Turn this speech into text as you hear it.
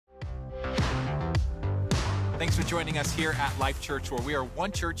Thanks for joining us here at Life Church, where we are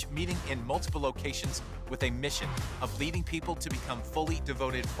one church meeting in multiple locations with a mission of leading people to become fully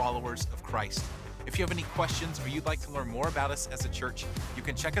devoted followers of Christ. If you have any questions or you'd like to learn more about us as a church, you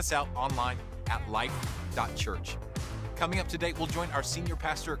can check us out online at life.church. Coming up today, we'll join our senior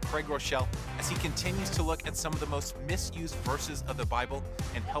pastor, Craig Rochelle, as he continues to look at some of the most misused verses of the Bible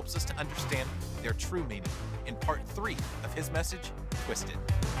and helps us to understand their true meaning in part 3 of his message, Twisted.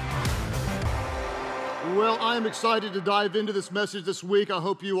 Well, I am excited to dive into this message this week. I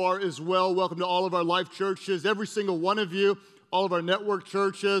hope you are as well. Welcome to all of our Life churches, every single one of you, all of our network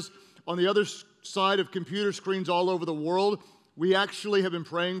churches. On the other side of computer screens all over the world, we actually have been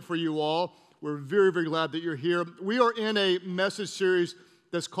praying for you all. We're very, very glad that you're here. We are in a message series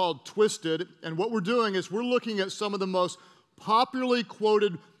that's called Twisted, and what we're doing is we're looking at some of the most popularly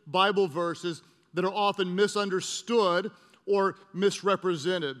quoted Bible verses that are often misunderstood or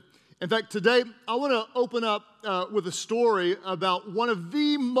misrepresented. In fact, today, I want to open up with a story about one of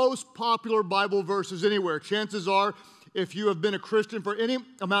the most popular Bible verses anywhere. Chances are, if you have been a Christian for any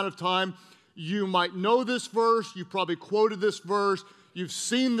amount of time, you might know this verse, you've probably quoted this verse, you've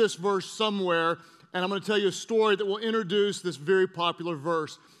seen this verse somewhere, and I'm going to tell you a story that will introduce this very popular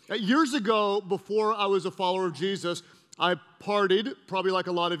verse. Years ago, before I was a follower of Jesus, I partied, probably like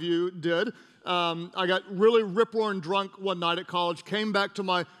a lot of you did. I got really rip-roaring drunk one night at college, came back to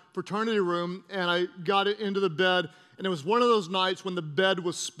my fraternity room, and I got it into the bed, and it was one of those nights when the bed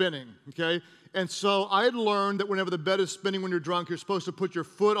was spinning, okay? And so I had learned that whenever the bed is spinning when you're drunk, you're supposed to put your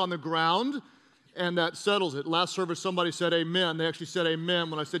foot on the ground, and that settles it. Last service, somebody said amen. They actually said amen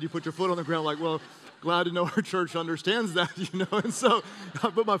when I said you put your foot on the ground. Like, well, glad to know our church understands that, you know? And so I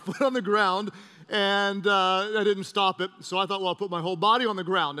put my foot on the ground, and I didn't stop it. So I thought, well, I'll put my whole body on the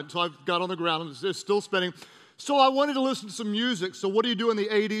ground. And so I got on the ground, and it's still spinning. So I wanted to listen to some music. So what do you do in the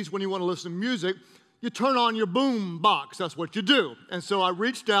 80s when you want to listen to music? You turn on your boom box. That's what you do. And so I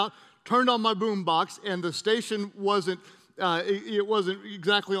reached out, turned on my boom box, and the station wasn't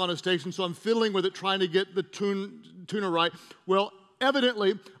exactly on a station, so I'm fiddling with it, trying to get the tuner right. Well,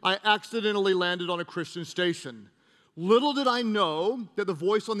 evidently, I accidentally landed on a Christian station. Little did I know that the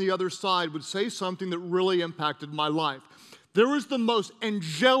voice on the other side would say something that really impacted my life. There was the most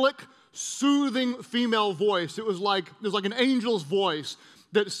angelic, soothing female voice. It was like an angel's voice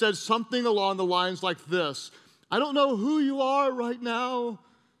that said something along the lines like this: I don't know who you are right now,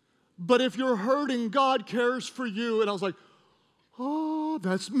 but if you're hurting, God cares for you. And I was like, oh,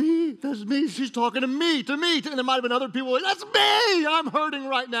 that's me. She's talking to me. And there might have been other people like, that's me. I'm hurting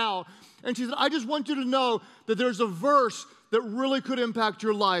right now. And she said, I just want you to know that there's a verse that really could impact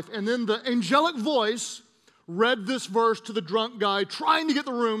your life. And then the angelic voice read this verse to the drunk guy trying to get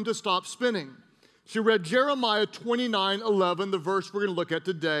the room to stop spinning. She read Jeremiah 29:11, the verse we're going to look at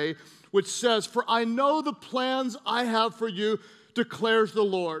today, which says, for I know the plans I have for you, declares the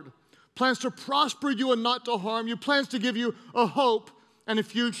Lord. Plans to prosper you and not to harm you. Plans to give you a hope and a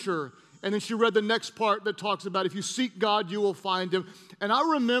future. And then she read the next part that talks about if you seek God, you will find him. And I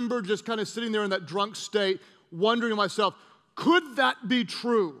remember just kind of sitting there in that drunk state, wondering to myself, could that be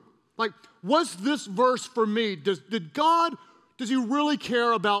true? Like, was this verse for me? Does he really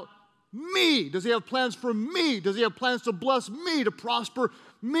care about me? Does he have plans for me? Does he have plans to bless me, to prosper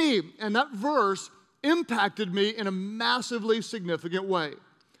me? And that verse impacted me in a massively significant way.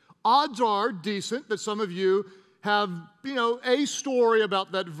 Odds are decent that some of you have, a story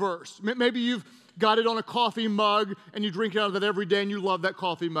about that verse. Maybe you've got it on a coffee mug and you drink out of that every day and you love that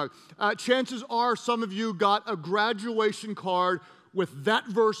coffee mug. Chances are some of you got a graduation card with that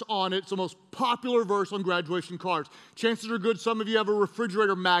verse on it. It's the most popular verse on graduation cards. Chances are good some of you have a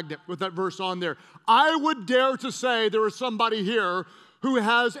refrigerator magnet with that verse on there. I would dare to say there is somebody here who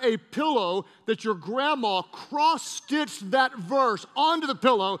has a pillow that your grandma cross-stitched that verse onto the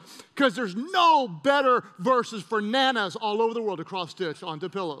pillow because there's no better verses for nanas all over the world to cross-stitch onto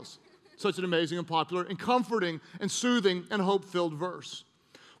pillows. Such an amazing and popular and comforting and soothing and hope-filled verse.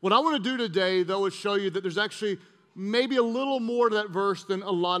 What I want to do today, though, is show you that there's actually maybe a little more to that verse than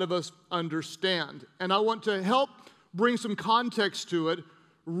a lot of us understand. And I want to help bring some context to it,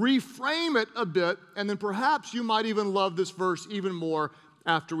 reframe it a bit, and then perhaps you might even love this verse even more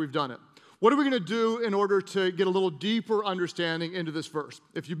after we've done it. What are we going to do in order to get a little deeper understanding into this verse?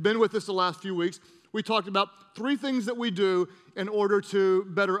 If you've been with us the last few weeks, we talked about 3 things that we do in order to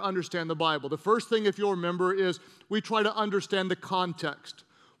better understand the Bible. The first thing, if you'll remember, is we try to understand the context.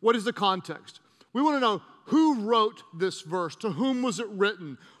 What is the context? We want to know who wrote this verse, to whom was it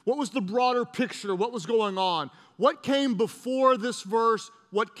written, what was the broader picture, what was going on, what came before this verse,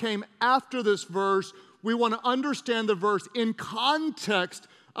 what came after this verse. We want to understand the verse in context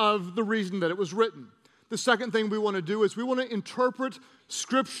of the reason that it was written. The second thing we want to do is we want to interpret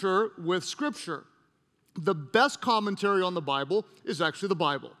Scripture with Scripture. The best commentary on the Bible is actually the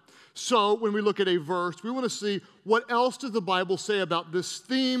Bible. So when we look at a verse, we want to see what else does the Bible say about this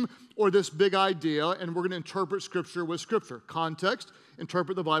theme or this big idea, and we're going to interpret Scripture with Scripture. Context,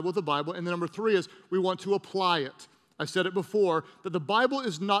 interpret the Bible with the Bible. And then number three is we want to apply it. I said it before, that the Bible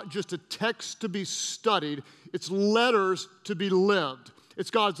is not just a text to be studied, it's letters to be lived. It's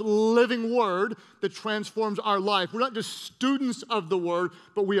God's living word that transforms our life. We're not just students of the word,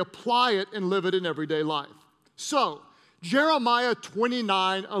 but we apply it and live it in everyday life. So, Jeremiah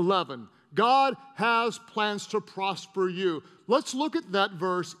 29:11. God has plans to prosper you. Let's look at that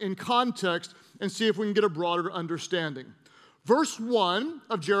verse in context and see if we can get a broader understanding. Verse 1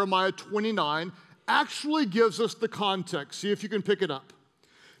 of Jeremiah 29 actually gives us the context. See if you can pick it up.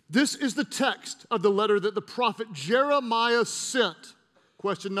 This is the text of the letter that the prophet Jeremiah sent.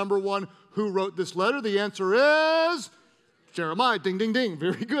 Question number one, who wrote this letter? The answer is Jeremiah. Ding, ding, ding.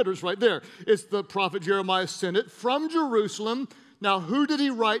 Very good. It's right there. It's the prophet Jeremiah sent it from Jerusalem. Now, who did he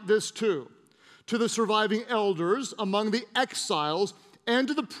write this to? To the surviving elders among the exiles and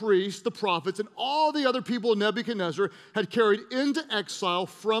to the priests, the prophets, and all the other people Nebuchadnezzar had carried into exile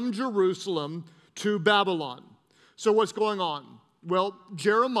from Jerusalem to Babylon. So what's going on? Well,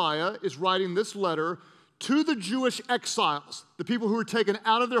 Jeremiah is writing this letter to the Jewish exiles, the people who were taken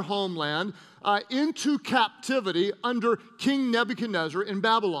out of their homeland into captivity under King Nebuchadnezzar in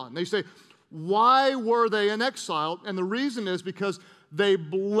Babylon. They say, why were they in exile? And the reason is because they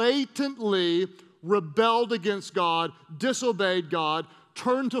blatantly rebelled against God, disobeyed God,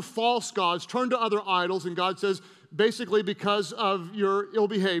 turned to false gods, turned to other idols, and God says, basically because of your ill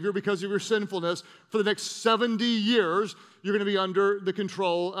behavior, because of your sinfulness, for the next 70 years, you're going to be under the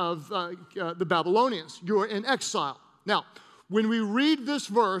control of the Babylonians. You're in exile. Now, when we read this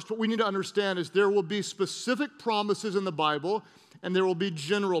verse, what we need to understand is there will be specific promises in the Bible, and there will be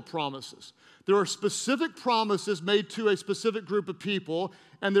general promises. There are specific promises made to a specific group of people,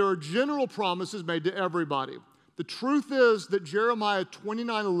 and there are general promises made to everybody. The truth is that Jeremiah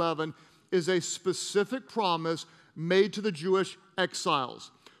 29:11 is a specific promise made to the Jewish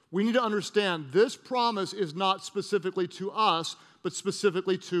exiles. We need to understand this promise is not specifically to us, but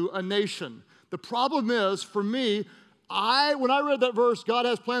specifically to a nation. The problem is, for me, when I read that verse, God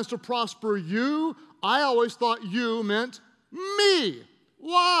has plans to prosper you, I always thought you meant me.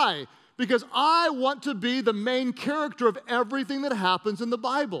 Why? Because I want to be the main character of everything that happens in the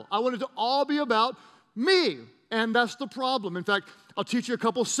Bible. I want it to all be about me, and that's the problem. In fact, I'll teach you a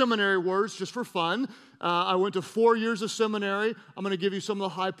couple seminary words just for fun. I went to 4 years of seminary. I'm going to give you some of the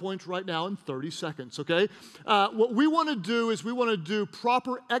high points right now in 30 seconds, okay? What we want to do is we want to do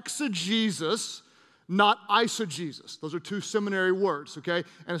proper exegesis, not eisegesis. Those are two seminary words, okay?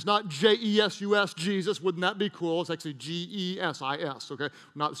 And it's not J-E-S-U-S, Jesus. Wouldn't that be cool? It's actually G-E-S-I-S, okay?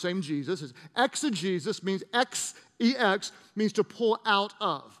 Not the same Jesus. It's exegesis means X-E-X means to pull out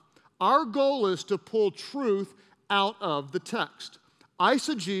of. Our goal is to pull truth out of the text.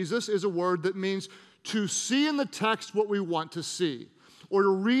 Eisegesis is a word that means to see in the text what we want to see, or to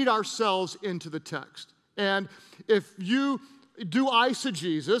read ourselves into the text. And if you do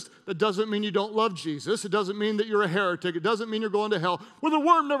eisegesis, that doesn't mean you don't love Jesus. It doesn't mean that you're a heretic. It doesn't mean you're going to hell where the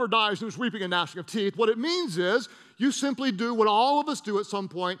worm never dies and there's weeping and gnashing of teeth. What it means is you simply do what all of us do at some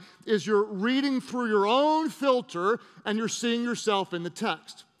point, is you're reading through your own filter and you're seeing yourself in the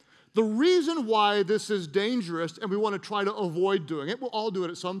text. The reason why this is dangerous, and we want to try to avoid doing it, we'll all do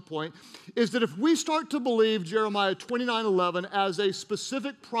it at some point, is that if we start to believe Jeremiah 29:11 as a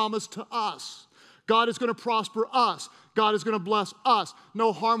specific promise to us, God is going to prosper us, God is going to bless us,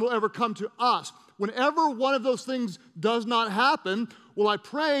 no harm will ever come to us. Whenever one of those things does not happen, well, I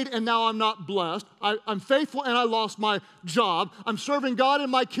prayed and now I'm not blessed. I'm faithful and I lost my job. I'm serving God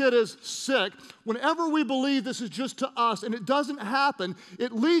and my kid is sick. Whenever we believe this is just to us and it doesn't happen,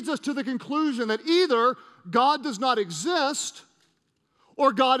 it leads us to the conclusion that either God does not exist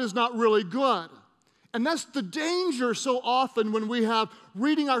or God is not really good. And that's the danger so often when we have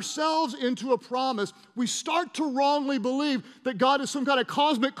reading ourselves into a promise, we start to wrongly believe that God is some kind of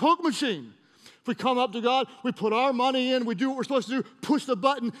cosmic Coke machine. If we come up to God, we put our money in, we do what we're supposed to do, push the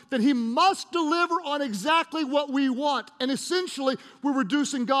button, then He must deliver on exactly what we want. And essentially, we're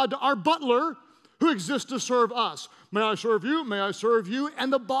reducing God to our butler who exists to serve us. May I serve you? May I serve you?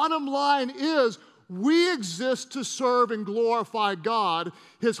 And the bottom line is, we exist to serve and glorify God.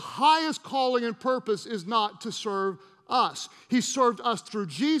 His highest calling and purpose is not to serve us. He served us through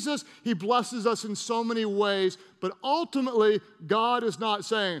Jesus. He blesses us in so many ways. But ultimately, God is not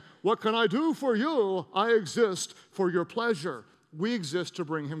saying, what can I do for you? I exist for your pleasure. we exist to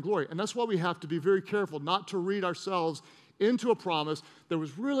bring him glory. And that's why we have to be very careful not to read ourselves into a promise that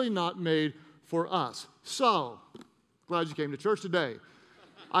was really not made for us. So, glad you came to church today.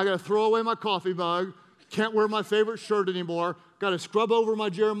 I got to throw away my coffee mug, can't wear my favorite shirt anymore, got to scrub over my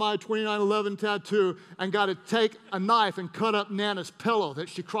Jeremiah 29:11 tattoo, and got to take a knife and cut up Nana's pillow that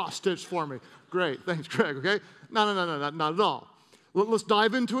she cross-stitched for me. Great, thanks, Greg, okay? No, not at all. Let's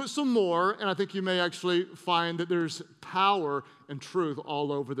dive into it some more, and I think you may actually find that there's power and truth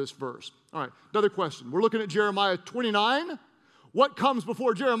all over this verse. All right, another question. We're looking at Jeremiah 29. What comes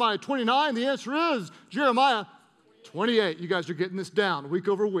before Jeremiah 29? The answer is Jeremiah 28. You guys are getting this down week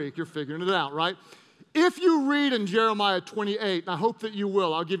over week. You're figuring it out, right? If you read in Jeremiah 28, and I hope that you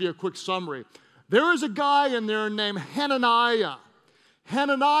will, I'll give you a quick summary. There is a guy in there named Hananiah.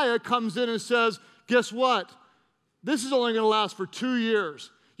 Hananiah comes in and says, guess what? This is only going to last for 2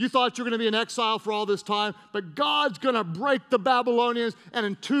 years. You thought you were going to be in exile for all this time, but God's going to break the Babylonians, and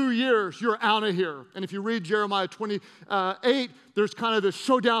in 2 years, you're out of here. And if you read Jeremiah 28, there's kind of this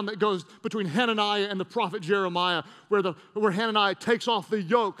showdown that goes between Hananiah and the prophet Jeremiah, where Hananiah takes off the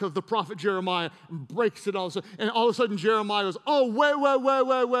yoke of the prophet Jeremiah and breaks it all. And all of a sudden, Jeremiah goes, oh,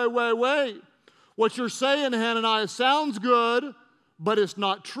 wait. What you're saying, Hananiah, sounds good, but it's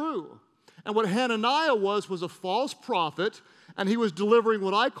not true. And what Hananiah was a false prophet, and he was delivering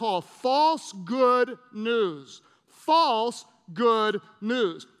what I call false good news. False good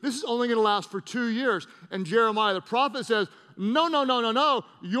news. This is only going to last for 2 years. And Jeremiah the prophet says, no,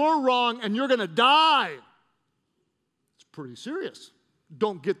 you're wrong and you're going to die. It's pretty serious.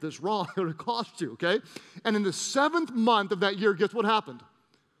 Don't get this wrong. It'll cost you, okay? And in the 7th month of that year, guess what happened?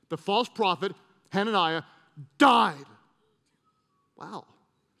 The false prophet, Hananiah, died. Wow.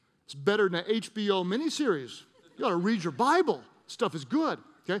 It's better than an HBO miniseries. You ought to read your Bible. Stuff is good,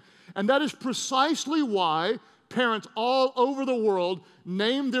 okay? And that is precisely why parents all over the world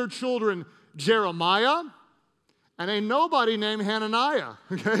name their children Jeremiah, and ain't nobody named Hananiah,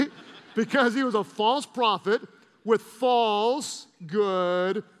 okay? Because he was a false prophet with false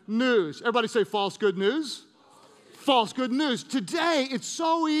good news. Everybody say false good news. False good news. Today, it's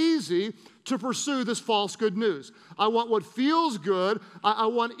so easy to pursue this false good news. I want what feels good. I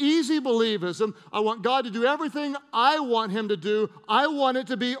want easy believism. I want God to do everything I want him to do. I want it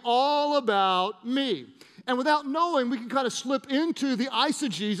to be all about me. And without knowing, we can kind of slip into the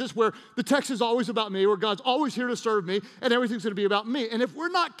eisegesis where the text is always about me, where God's always here to serve me, and everything's going to be about me. And if we're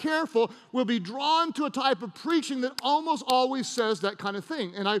not careful, we'll be drawn to a type of preaching that almost always says that kind of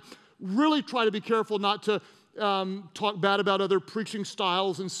thing. And I really try to be careful not to talk bad about other preaching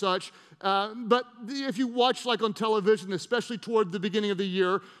styles and such. But if you watch like on television, especially toward the beginning of the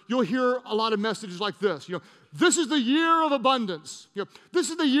year, you'll hear a lot of messages like this. This is the year of abundance. This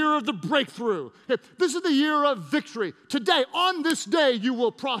is the year of the breakthrough. This is the year of victory. Today, on this day, you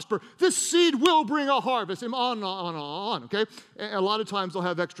will prosper. This seed will bring a harvest. And on, okay? And a lot of times they'll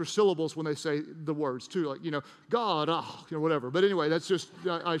have extra syllables when they say the words too, like, God, whatever. But anyway, that's just,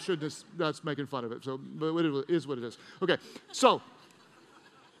 that's making fun of it. So, but it is what it is. Okay, so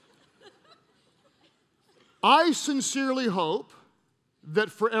I sincerely hope that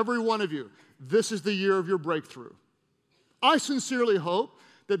for every one of you, this is the year of your breakthrough. I sincerely hope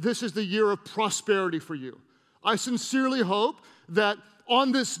that this is the year of prosperity for you. I sincerely hope that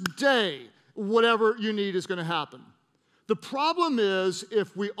on this day, whatever you need is going to happen. The problem is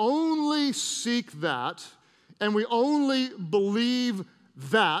if we only seek that and we only believe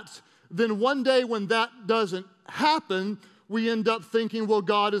that, then one day when that doesn't happen, we end up thinking, well,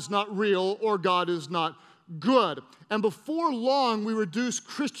 God is not real or God is not good. And before long, we reduce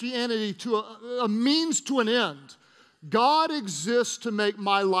Christianity to a means to an end. God exists to make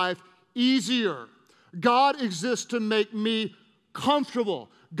my life easier. God exists to make me comfortable.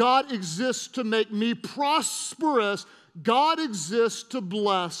 God exists to make me prosperous. God exists to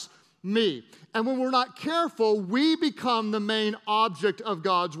bless me. And when we're not careful, we become the main object of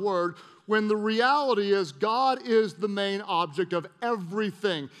God's word, when the reality is God is the main object of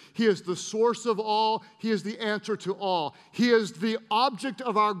everything. He is the source of all. He is the answer to all. He is the object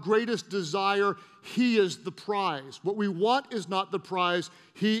of our greatest desire. He is the prize. What we want is not the prize.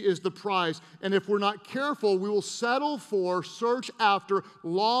 He is the prize. And if we're not careful, we will settle for, search after,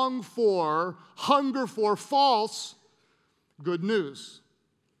 long for, hunger for false good news.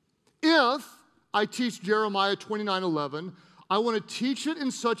 If I teach Jeremiah 29:11, I want to teach it in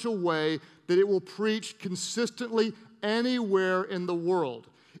such a way that it will preach consistently anywhere in the world.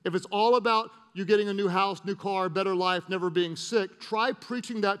 If it's all about you getting a new house, new car, better life, never being sick, try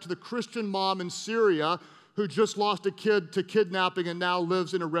preaching that to the Christian mom in Syria who just lost a kid to kidnapping and now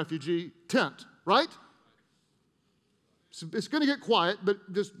lives in a refugee tent, right? It's going to get quiet,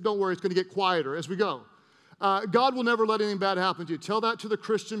 but just don't worry, it's going to get quieter as we go. God will never let anything bad happen to you. Tell that to the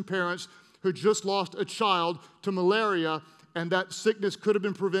Christian parents who just lost a child to malaria, and that sickness could have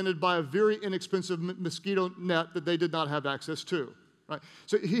been prevented by a very inexpensive mosquito net that they did not have access to. Right?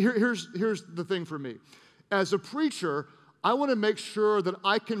 So here's the thing for me. As a preacher, I want to make sure that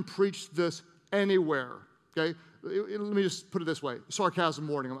I can preach this anywhere, okay? Let me just put it this way. Sarcasm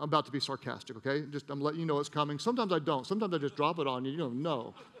warning. I'm about to be sarcastic, okay? I'm letting you know it's coming. Sometimes I don't. Sometimes I just drop it on you. You don't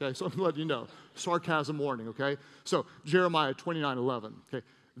know, okay? So I'm letting you know. Sarcasm warning, okay? So Jeremiah 29:11, okay?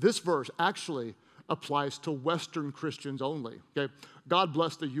 This verse actually applies to Western Christians only, okay? God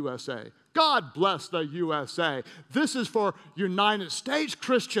bless the USA. God bless the USA. This is for United States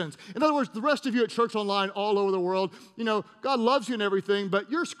Christians. In other words, the rest of you at Church Online all over the world, you know, God loves you and everything,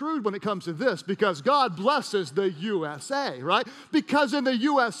 but you're screwed when it comes to this because God blesses the USA, right? Because in the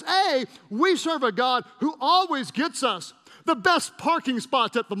USA, we serve a God who always gets us the best parking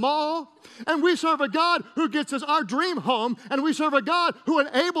spots at the mall, and we serve a God who gets us our dream home, and we serve a God who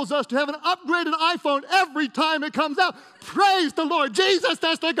enables us to have an upgraded iPhone every time it comes out. Praise the Lord Jesus,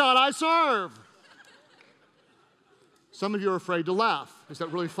 that's the God I serve. Some of you are afraid to laugh. Is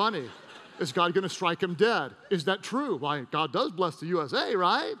that really funny? Is God going to strike him dead? Is that true? Why, God does bless the USA,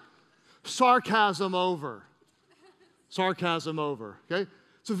 right? Sarcasm over. Sarcasm over, okay?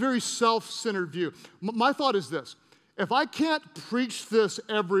 It's a very self-centered view. My thought is this. If I can't preach this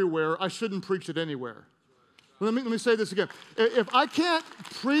everywhere, I shouldn't preach it anywhere. Let me say this again. If I can't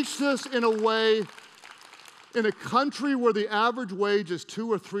preach this in a way, in a country where the average wage is $2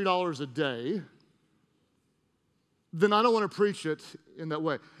 or $3 a day, then I don't want to preach it in that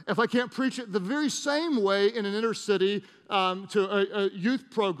way. If I can't preach it the very same way in an inner city to a youth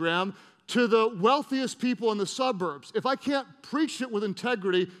program, to the wealthiest people in the suburbs. If I can't preach it with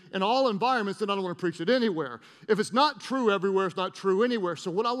integrity in all environments, then I don't want to preach it anywhere. If it's not true everywhere, it's not true anywhere. So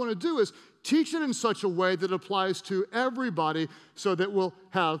what I want to do is teach it in such a way that it applies to everybody so that we'll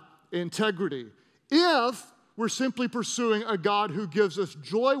have integrity. If we're simply pursuing a God who gives us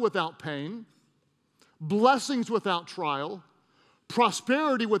joy without pain, blessings without trial,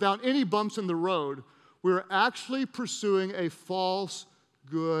 prosperity without any bumps in the road, we're actually pursuing a false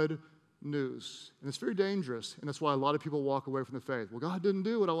good news. And it's very dangerous, and that's why a lot of people walk away from the faith. Well, God didn't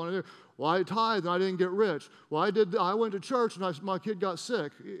do what I want to do. Well, I tithed and I didn't get rich. Well, I went to church and my kid got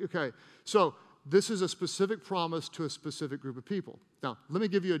sick. Okay, so this is a specific promise to a specific group of people. Now, let me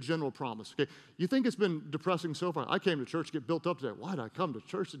give you a general promise, okay? You think it's been depressing so far? I came to church to get built up today. Why did I come to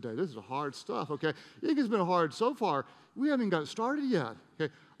church today? This is hard stuff, okay? You think it's been hard so far? We haven't got started yet,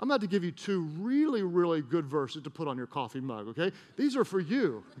 okay? I'm about to give you two really, really good verses to put on your coffee mug, okay? These are for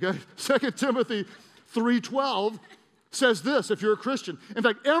you, okay? 2 Timothy 3:12 says this, if you're a Christian. In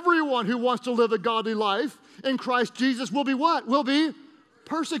fact, everyone who wants to live a godly life in Christ Jesus will be what? Will be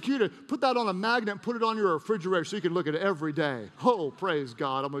persecuted. Put that on a magnet, put it on your refrigerator so you can look at it every day. Oh, praise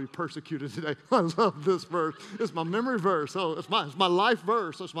God, I'm going to be persecuted today. I love this verse. It's my memory verse. Oh, it's my life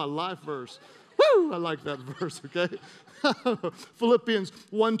verse. That's my life verse. Woo! I like that verse, okay? Philippians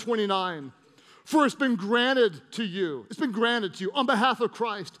 1:29. For it's been granted to you on behalf of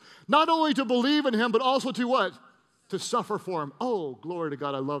Christ, not only to believe in him, but also to what? To suffer for him. Oh, glory to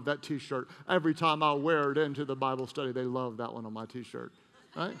God, I love that t-shirt. Every time I wear it into the Bible study, they love that one on my t-shirt.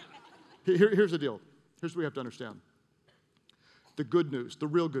 Right? Here's the deal. Here's what we have to understand. The good news, the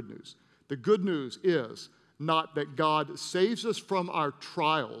real good news. The good news is not that God saves us from our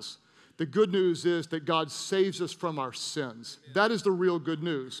trials. The good news is that God saves us from our sins. That is the real good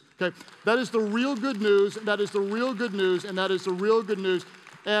news. Okay? That is the real good news, and that is the real good news, and that is the real good news.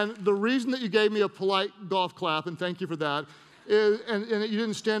 And the reason that you gave me a polite golf clap, and thank you for that, and you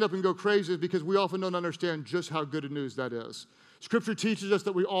didn't stand up and go crazy is because we often don't understand just how good a news that is. Scripture teaches us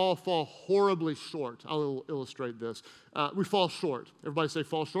that we all fall horribly short. I'll illustrate this. We fall short. Everybody say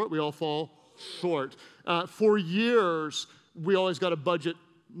fall short. We all fall short. For years, we always got a budget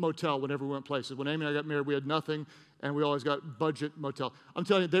motel whenever we went places. When Amy and I got married, we had nothing, and we always got budget motel. I'm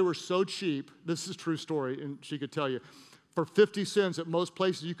telling you, they were so cheap. This is a true story, and she could tell you. For 50 cents at most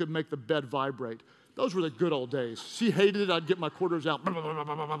places, you could make the bed vibrate. Those were the good old days. She hated it. I'd get my quarters out.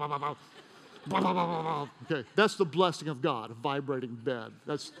 Okay, that's the blessing of God, a vibrating bed.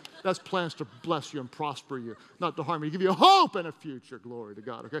 That's plans to bless you and prosper you, not to harm you, give you a hope and a future. Glory to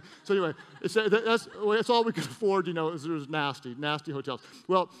God, okay? So anyway, that's all we could afford, you know, it was nasty hotels.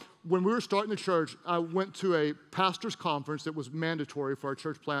 Well, when we were starting the church, I went to a pastor's conference that was mandatory for our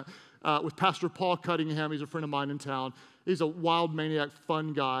church plant with Pastor Paul Cunningham. He's a friend of mine in town. He's a wild maniac,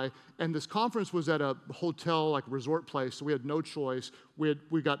 fun guy. And this conference was at a hotel, like resort place, so we had no choice.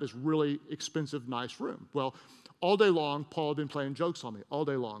 We got this really expensive, nice room. Well, all day long, Paul had been playing jokes on me, all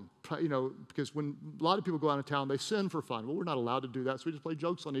day long. You know, because when a lot of people go out of town, they sin for fun. Well, we're not allowed to do that, so we just play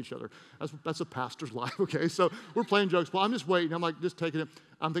jokes on each other. That's a pastor's life, okay? So we're playing jokes. Well, I'm just waiting. I'm like, just taking it.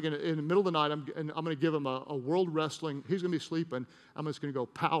 I'm thinking in the middle of the night, I'm going to give him a world wrestling. He's going to be sleeping. I'm just going to go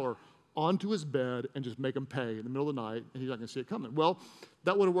power onto his bed and just make him pay in the middle of the night, and he's not going to see it coming. Well,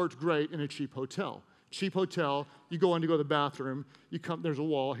 that would have worked great in a cheap hotel. Cheap hotel, you go in to go to the bathroom, there's a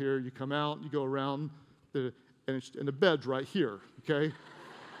wall here, you come out, you go around, and the bed's right here, okay?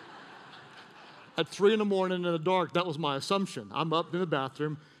 At 3 in the morning in the dark, that was my assumption. I'm up in the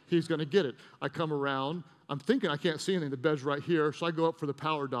bathroom, he's gonna get it. I come around, I'm thinking I can't see anything, the bed's right here, so I go up for the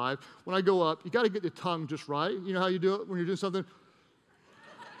power dive. When I go up, you gotta get the tongue just right. You know how you do it when you're doing something?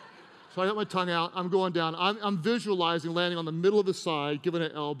 So I got my tongue out, I'm going down, I'm visualizing landing on the middle of the side, giving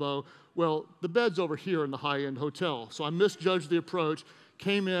an elbow. Well, the bed's over here in the high-end hotel, so I misjudged the approach,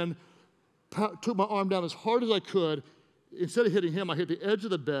 came in, took my arm down as hard as I could. Instead of hitting him, I hit the edge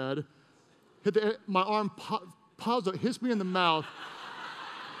of the bed, my arm hits me in the mouth,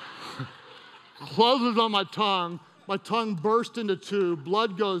 closes on my tongue burst into two,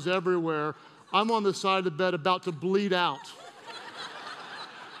 blood goes everywhere. I'm on the side of the bed about to bleed out.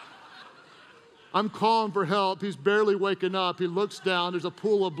 I'm calling for help. He's barely waking up. He looks down. There's a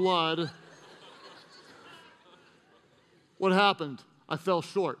pool of blood. What happened? I fell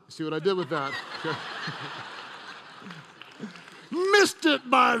short. See what I did with that? Okay. Missed it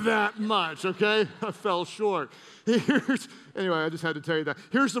by that much, okay? I fell short. Anyway, I just had to tell you that.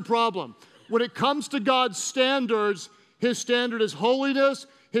 Here's the problem. When it comes to God's standards, his standard is holiness,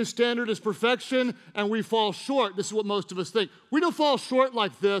 his standard is perfection, and we fall short. This is what most of us think. We don't fall short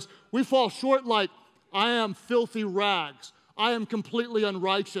like this. We fall short like, I am filthy rags. I am completely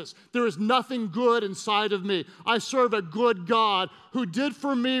unrighteous. There is nothing good inside of me. I serve a good God who did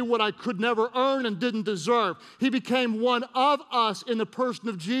for me what I could never earn and didn't deserve. He became one of us in the person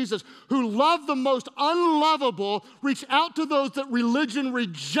of Jesus, who loved the most unlovable, reached out to those that religion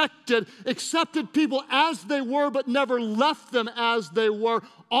rejected, accepted people as they were, but never left them as they were.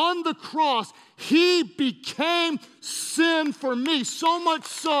 On the cross, he became sin for me, so much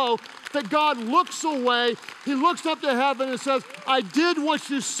so that God looks away, he looks up to heaven and says, I did what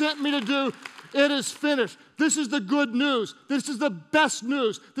you sent me to do. It is finished. This is the good news. This is the best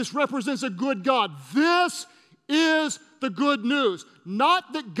news. This represents a good God. This is the good news.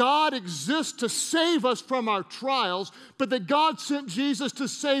 Not that God exists to save us from our trials, but that God sent Jesus to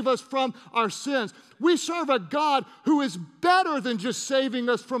save us from our sins. We serve a God who is better than just saving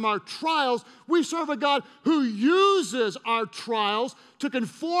us from our trials. We serve a God who uses our trials to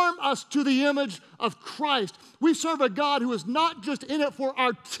conform us to the image of Christ. We serve a God who is not just in it for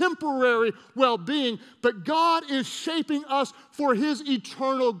our temporary well-being, but God is shaping us for his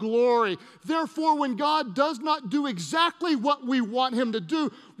eternal glory. Therefore, when God does not do exactly what we want him to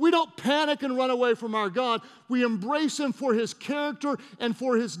do, we don't panic and run away from our God. We embrace him for his character and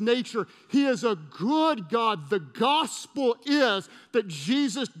for his nature. He is a good God. The gospel is that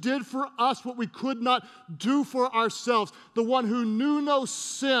Jesus did for us what we could not do for ourselves. The one who knew no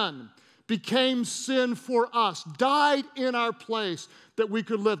sin became sin for us, died in our place that we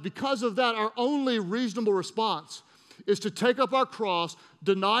could live. Because of that, our only reasonable response is to take up our cross,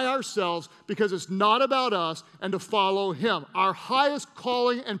 deny ourselves because it's not about us, and to follow him. Our highest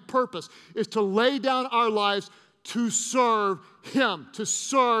calling and purpose is to lay down our lives to serve him, to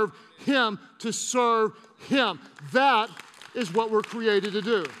serve him, to serve him. That is what we're created to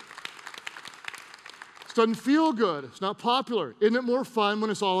do. It doesn't feel good. It's not popular. Isn't it more fun when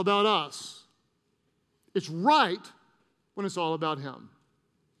it's all about us? It's right when it's all about him.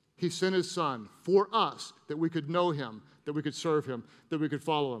 He sent his son for us that we could know him, that we could serve him, that we could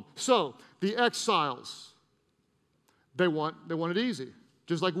follow him. So the exiles, they want it easy,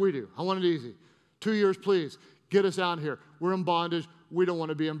 just like we do. I want it easy. 2 years, please, get us out here. We're in bondage. We don't want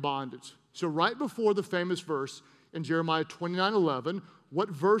to be in bondage. So right before the famous verse in Jeremiah 29:11, what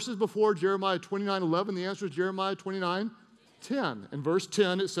verse is before Jeremiah 29:11? The answer is Jeremiah 29:10. In verse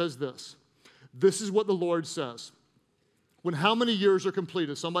 10, it says this. This is what the Lord says. When how many years are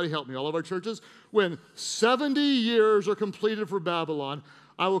completed? Somebody help me, all of our churches. When 70 years are completed for Babylon,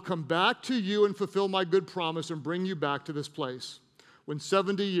 I will come back to you and fulfill my good promise and bring you back to this place. When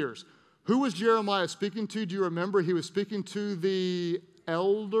 70 years. Who was Jeremiah speaking to? Do you remember? He was speaking to the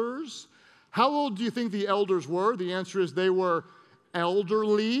elders. How old do you think the elders were? The answer is they were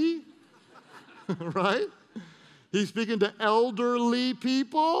elderly, right? He's speaking to elderly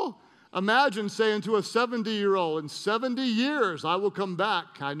people. Imagine saying to a 70-year-old, in 70 years, I will come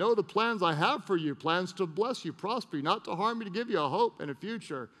back. I know the plans I have for you, plans to bless you, prosper you, not to harm you, to give you a hope and a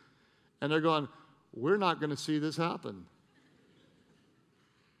future. And they're going, we're not going to see this happen.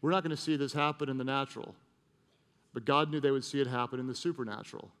 We're not going to see this happen in the natural. But God knew they would see it happen in the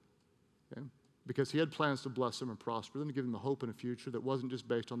supernatural. Okay? Because he had plans to bless them and prosper them, to give them a hope and a future that wasn't just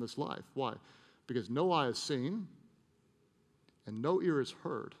based on this life. Why? Because no eye has seen and no ear has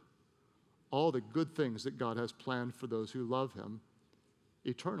heard all the good things that God has planned for those who love him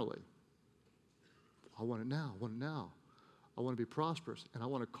eternally. I want it now. I want it now. I want to be prosperous, and I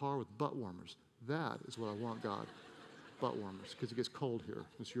want a car with butt warmers. That is what I want, God. Butt warmers, because it gets cold here.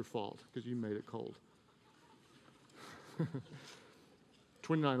 It's your fault, because you made it cold.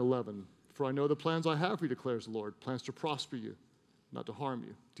 29:11. For I know the plans I have for you, declares the Lord, plans to prosper you, not to harm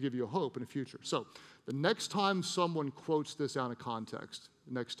you, to give you a hope and a future. So the next time someone quotes this out of context,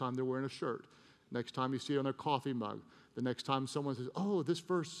 the next time they're wearing a shirt, next time you see it on their coffee mug, the next time someone says, oh, this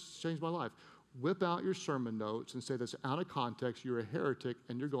verse changed my life, whip out your sermon notes and say that's out of context, you're a heretic,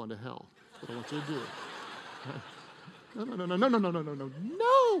 and you're going to hell. That's what I want you to do.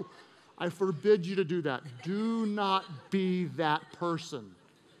 No! I forbid you to do that. Do not be that person.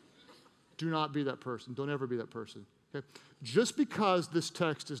 Do not be that person. Don't ever be that person. Okay? Just because this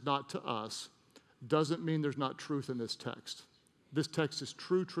text is not to us doesn't mean there's not truth in this text. This text is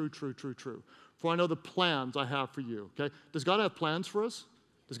true. For I know the plans I have for you. Okay? Does God have plans for us?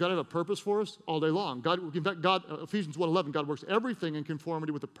 Does God have a purpose for us? All day long. In fact, Ephesians 1:11, God works everything in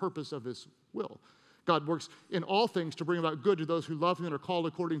conformity with the purpose of his will. God works in all things to bring about good to those who love him and are called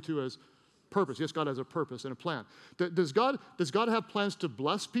according to his purpose. Yes, God has a purpose and a plan. Does God have plans to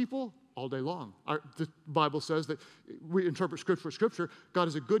bless people? All day long. The Bible says that we interpret Scripture with Scripture. God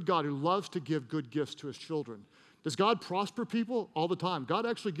is a good God who loves to give good gifts to his children. Does God prosper people? All the time. God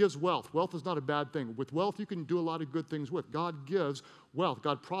actually gives wealth. Wealth is not a bad thing. With wealth, you can do a lot of good things with. God gives wealth.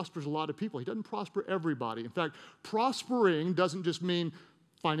 God prospers a lot of people. He doesn't prosper everybody. In fact, prospering doesn't just mean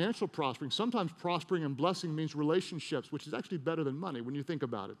financial prospering. Sometimes prospering and blessing means relationships, which is actually better than money when you think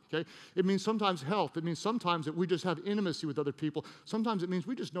about it, okay? It means sometimes health. It means sometimes that we just have intimacy with other people. Sometimes it means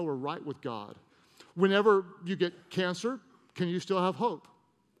we just know we're right with God. Whenever you get cancer, can you still have hope?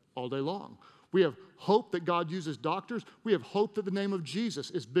 All day long. We have hope that God uses doctors. We have hope that the name of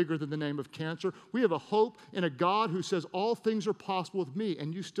Jesus is bigger than the name of cancer. We have a hope in a God who says all things are possible with me,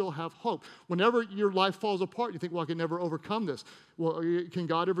 and you still have hope. Whenever your life falls apart, you think, well, I can never overcome this. Well, can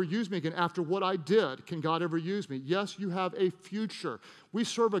God ever use me again? After what I did, can God ever use me? Yes, you have a future. We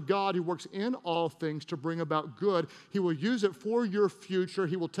serve a God who works in all things to bring about good. He will use it for your future.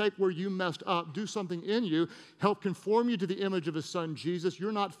 He will take where you messed up, do something in you, help conform you to the image of his son, Jesus.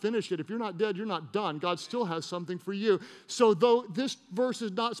 You're not finished yet. If you're not dead, you're not done. God still has something for you. So though this verse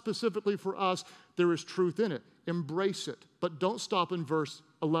is not specifically for us, there is truth in it. Embrace it. But don't stop in verse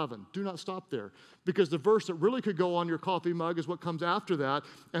 11. Do not stop there. Because the verse that really could go on your coffee mug is what comes after that,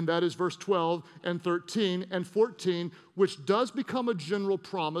 and that is verse 12 and 13 and 14, which does become a general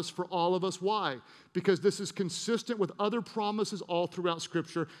promise for all of us. Why? Because this is consistent with other promises all throughout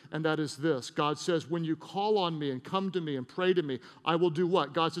Scripture, and that is this. God says, when you call on me and come to me and pray to me, I will do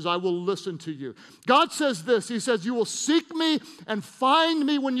what? God says, I will listen to you. God says this. He says, you will seek me and find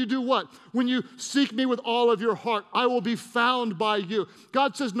me when you do what? When you seek me with all of your heart, I will be found by you.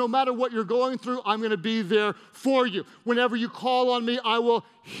 God says, no matter what you're going through, I'm going to be there for you. Whenever you call on me, I will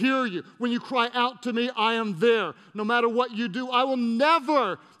hear you. When you cry out to me, I am there. No matter what you do, I will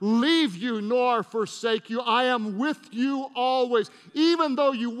never leave you nor forsake you. I am with you always. Even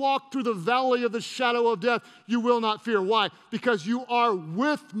though you walk through the valley of the shadow of death, you will not fear. Why? Because you are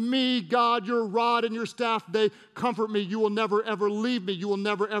with me, God. Your rod and your staff, they comfort me. You will never, ever leave me. You will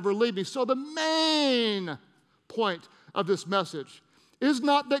never, ever leave me. So the main point of this message is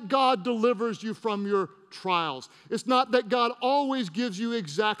not that God delivers you from your trials. It's not that God always gives you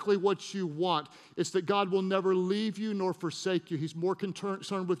exactly what you want. It's that God will never leave you nor forsake you. He's more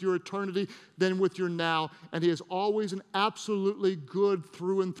concerned with your eternity than with your now. And he is always and absolutely good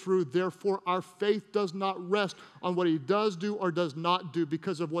through and through. Therefore, our faith does not rest on what he does do or does not do,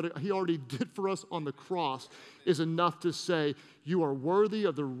 because of what he already did for us on the cross is enough to say, you are worthy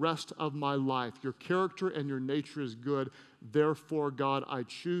of the rest of my life. Your character and your nature is good. Therefore, God, I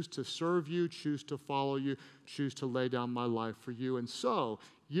choose to serve you, choose to follow you, choose to lay down my life for you. And so,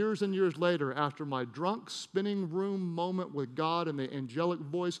 years and years later, after my drunk spinning room moment with God and the angelic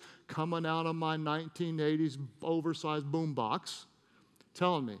voice coming out of my 1980s oversized boombox,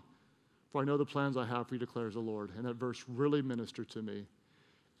 telling me, for I know the plans I have for you, declares the Lord. And that verse really ministered to me.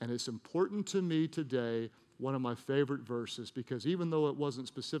 And it's important to me today, one of my favorite verses, because even though it wasn't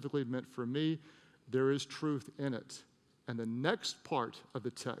specifically meant for me, there is truth in it. And the next part of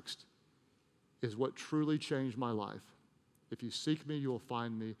the text is what truly changed my life. If you seek me, you will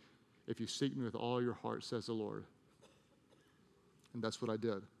find me. if you seek me with all your heart, says the Lord. And that's what I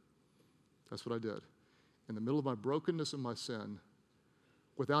did. That's what I did. In the middle of my brokenness and my sin,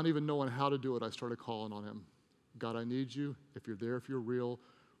 without even knowing how to do it, I started calling on him. God, I need you. If you're there, if you're real,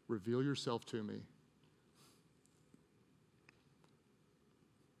 reveal yourself to me.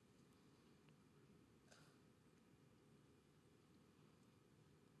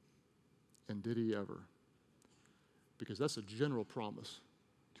 And did he ever? Because that's a general promise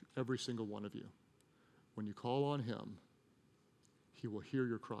to every single one of you. When you call on him, he will hear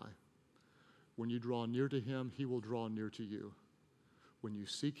your cry. When you draw near to him, he will draw near to you. When you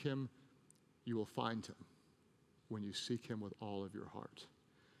seek him, you will find him. When you seek him with all of your heart.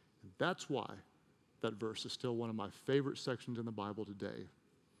 And that's why that verse is still one of my favorite sections in the Bible today,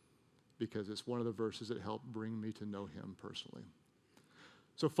 because it's one of the verses that helped bring me to know him personally.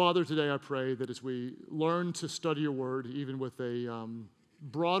 So, Father, today I pray that as we learn to study your word, even with a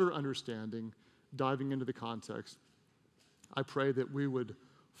broader understanding, diving into the context, I pray that we would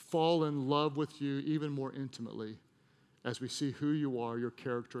fall in love with you even more intimately as we see who you are, your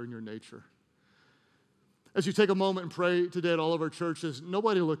character, and your nature. As you take a moment and pray today at all of our churches,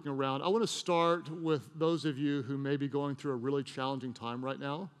 nobody looking around, I want to start with those of you who may be going through a really challenging time right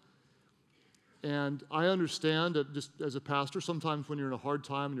now. And I understand that just as a pastor, sometimes when you're in a hard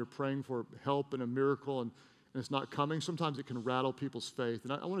time and you're praying for help and a miracle and it's not coming, sometimes it can rattle people's faith.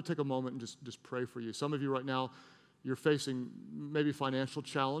 And I want to take a moment and just pray for you. Some of you right now, you're facing maybe financial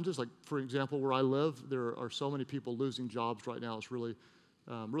challenges. Like, for example, where I live, there are so many people losing jobs right now. It's really,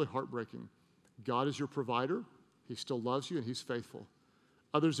 really heartbreaking. God is your provider. He still loves you, and he's faithful.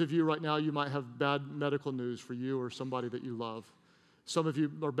 Others of you right now, you might have bad medical news for you or somebody that you love. Some of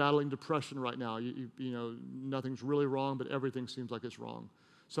you are battling depression right now. You know, nothing's really wrong, but everything seems like it's wrong.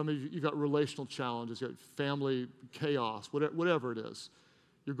 Some of you, you've got relational challenges, you've got family chaos, whatever it is.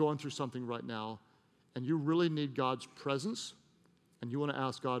 You're going through something right now, and you really need God's presence, and you want to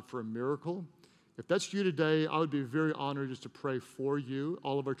ask God for a miracle. If that's you today, I would be very honored just to pray for you.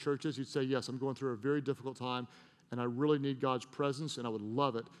 All of our churches, you'd say, yes, I'm going through a very difficult time, and I really need God's presence, and I would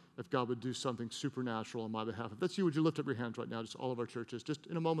love it if God would do something supernatural on my behalf. If that's you, would you lift up your hands right now, just all of our churches, just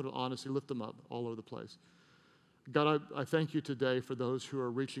in a moment of honesty, lift them up all over the place. God, I thank you today for those who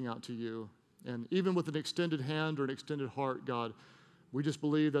are reaching out to you, and even with an extended hand or an extended heart, God, we just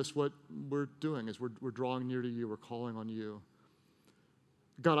believe that's what we're doing, is we're drawing near to you, we're calling on you.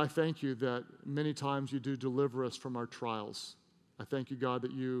 God, I thank you that many times you do deliver us from our trials. I thank you, God,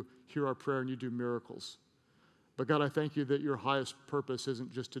 that you hear our prayer and you do miracles. But God, I thank you that your highest purpose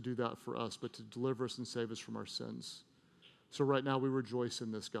isn't just to do that for us, but to deliver us and save us from our sins. So right now we rejoice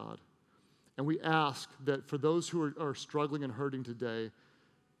in this, God. And we ask that for those who are struggling and hurting today,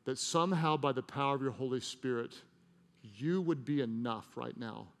 that somehow by the power of your Holy Spirit, you would be enough right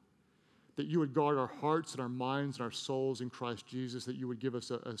now. That you would guard our hearts and our minds and our souls in Christ Jesus, that you would give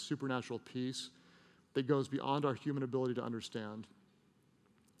us a supernatural peace that goes beyond our human ability to understand.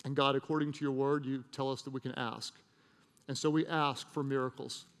 And God, according to your word, you tell us that we can ask. And so we ask for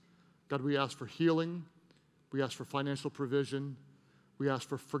miracles. God, we ask for healing. We ask for financial provision. We ask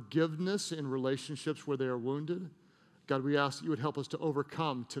for forgiveness in relationships where they are wounded. God, we ask that you would help us to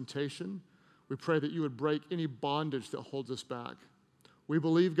overcome temptation. We pray that you would break any bondage that holds us back. We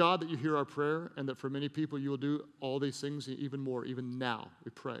believe, God, that you hear our prayer and that for many people you will do all these things and even more, even now,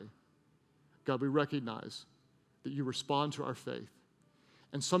 we pray. God, we recognize that you respond to our faith.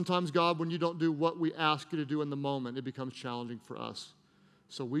 And sometimes, God, when you don't do what we ask you to do in the moment, it becomes challenging for us.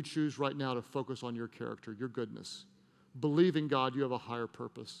 So we choose right now to focus on your character, your goodness. Believing, God, you have a higher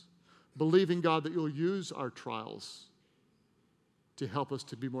purpose. Believing, God, that you'll use our trials to help us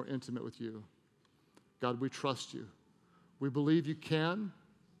to be more intimate with you. God, we trust you. We believe you can.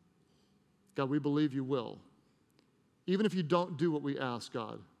 God, we believe you will. Even if you don't do what we ask,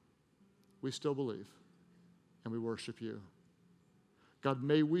 God, we still believe and we worship you. God,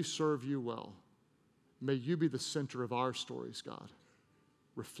 may we serve you well. May you be the center of our stories, God,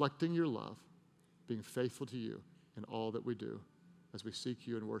 reflecting your love, being faithful to you in all that we do as we seek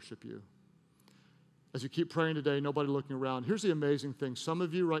you and worship you. As you keep praying today, nobody looking around, here's the amazing thing. Some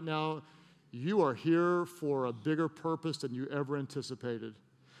of you right now, you are here for a bigger purpose than you ever anticipated.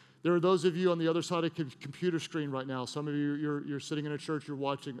 There are those of you on the other side of a computer screen right now. Some of you, you're sitting in a church, you're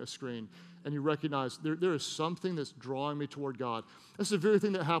watching a screen, and you recognize there is something that's drawing me toward God. That's the very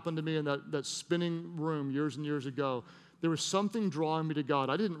thing that happened to me in that spinning room years and years ago. There was something drawing me to God.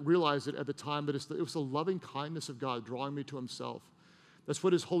 I didn't realize it at the time, but it was the loving kindness of God drawing me to himself. That's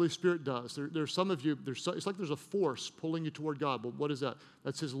what his Holy Spirit does. There's some of you, it's like there's a force pulling you toward God, but what is that?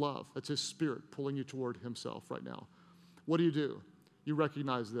 That's his love. That's his Spirit pulling you toward himself right now. What do? you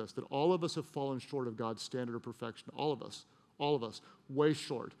recognize this, that all of us have fallen short of God's standard of perfection. All of us, way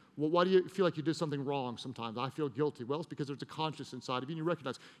short. Well, why do you feel like you did something wrong sometimes? I feel guilty. Well, it's because there's a conscience inside of you, and you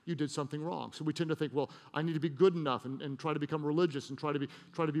recognize you did something wrong. So we tend to think, well, I need to be good enough and try to become religious and try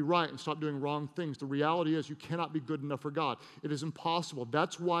to be right and stop doing wrong things. The reality is you cannot be good enough for God. It is impossible.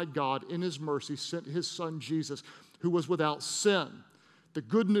 That's why God, in his mercy, sent his son Jesus, who was without sin. The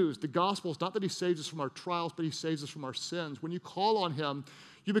good news, the gospel, is not that he saves us from our trials, but he saves us from our sins. When you call on him,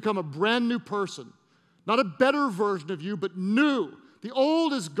 you become a brand new person. Not a better version of you, but new. The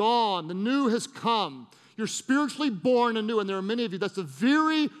old is gone. The new has come. You're spiritually born anew, and there are many of you. That's the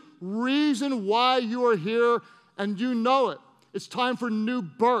very reason why you are here, and you know it. It's time for new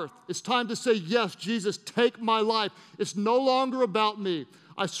birth. It's time to say, yes, Jesus, take my life. It's no longer about me.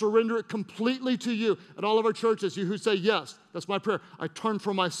 I surrender it completely to you. At all of our churches, you who say, yes, that's my prayer. I turn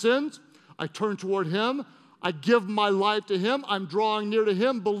from my sins. I turn toward him. I give my life to him. I'm drawing near to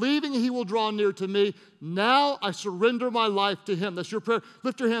him, believing he will draw near to me. Now I surrender my life to him. That's your prayer.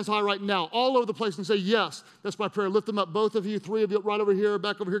 Lift your hands high right now, all over the place, and say, yes, that's my prayer. Lift them up, both of you, three of you, right over here,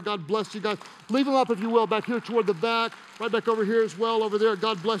 back over here. God bless you guys. Leave them up, if you will, back here toward the back, right back over here as well, over there.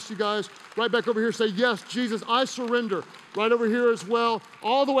 God bless you guys. Right back over here, say, yes, Jesus, I surrender. Right over here as well,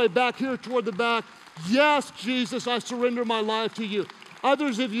 all the way back here toward the back. Yes, Jesus, I surrender my life to you.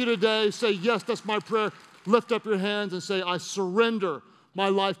 Others of you today say, yes, that's my prayer. Lift up your hands and say, I surrender my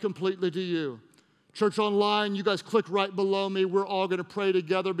life completely to you. Church Online, you guys click right below me. We're all going to pray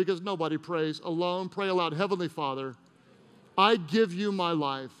together because nobody prays alone. Pray aloud. Heavenly Father, I give you my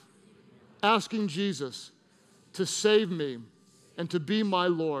life, asking Jesus to save me and to be my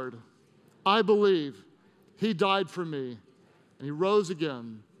Lord. I believe he died for me and he rose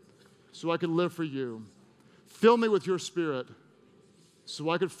again so I could live for you. Fill me with your Spirit so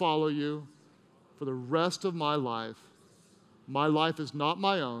I could follow you for the rest of my life. My life is not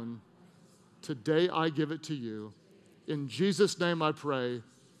my own. Today I give it to you. In Jesus' name I pray.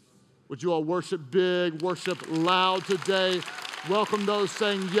 Would you all worship big, worship loud today? Welcome those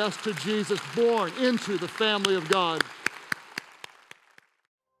saying yes to Jesus, born into the family of God.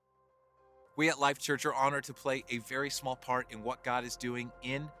 We at Life Church are honored to play a very small part in what God is doing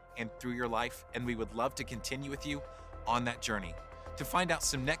in and through your life, and we would love to continue with you on that journey. To find out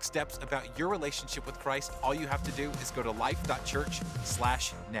some next steps about your relationship with Christ, all you have to do is go to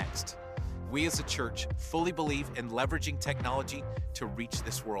life.church/next. We as a church fully believe in leveraging technology to reach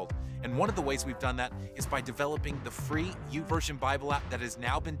this world. And one of the ways we've done that is by developing the free YouVersion Bible app that has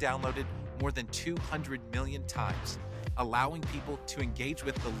now been downloaded more than 200 million times, allowing people to engage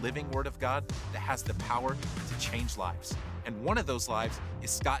with the living Word of God that has the power to change lives. And one of those lives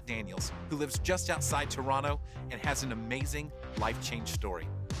is Scott Daniels, who lives just outside Toronto and has an amazing life change story.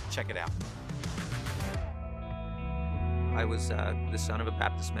 Check it out. I was the son of a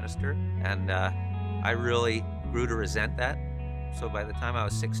Baptist minister, and I really grew to resent that. So by the time I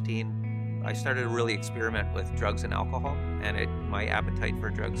was 16, I started to really experiment with drugs and alcohol, and my appetite for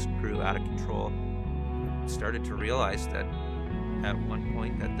drugs grew out of control. I started to realize that at one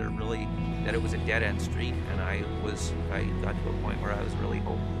point that it was a dead-end street, and I got to a point where I was really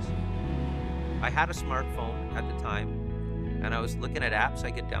hopeless. I had a smartphone at the time, and I was looking at apps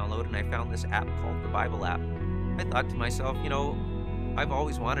I could download, and I found this app called the Bible app. I thought to myself, I've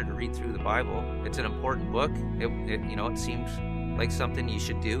always wanted to read through the Bible. It's an important book. It seemed like something you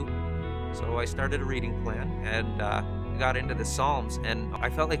should do. So I started a reading plan and got into the Psalms, and I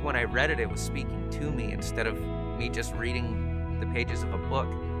felt like when I read it, it was speaking to me instead of me just reading the pages of a book.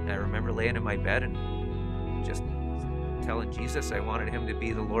 And I remember laying in my bed and just telling Jesus I wanted him to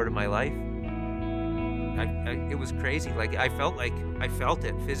be the Lord of my life. It was crazy. I felt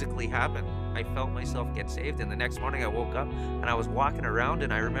it physically happen. I felt myself get saved, and the next morning I woke up and I was walking around,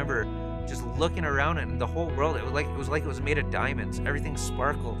 and I remember just looking around, and the whole world, it was like it was made of diamonds. Everything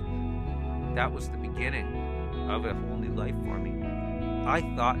sparkled. That was the beginning of a whole new life for me. I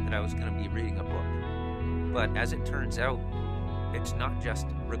thought that I was going to be reading a book, but as it turns out, it's not just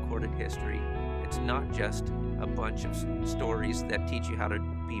recorded history. It's not just a bunch of stories that teach you how to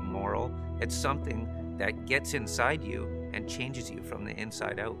be moral. It's something that gets inside you and changes you from the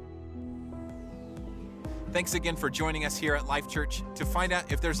inside out. Thanks again for joining us here at Life Church. To find out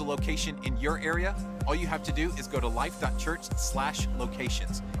if there's a location in your area, all you have to do is go to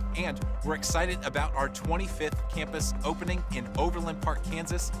life.church/locations. And we're excited about our 25th campus opening in Overland Park,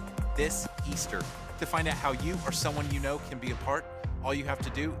 Kansas this Easter. To find out how you or someone you know can be a part, all you have to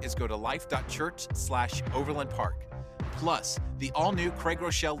do is go to life.church/Overland Park. Plus, the all-new Craig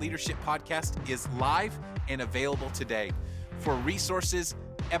Rochelle Leadership Podcast is live and available today. For resources,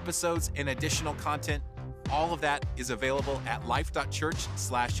 episodes, and additional content, All of that is available at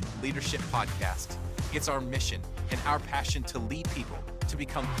life.church/leadership podcast. It's our mission and our passion to lead people to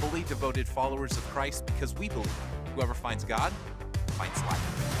become fully devoted followers of Christ, because we believe whoever finds God finds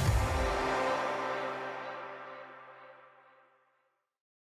life.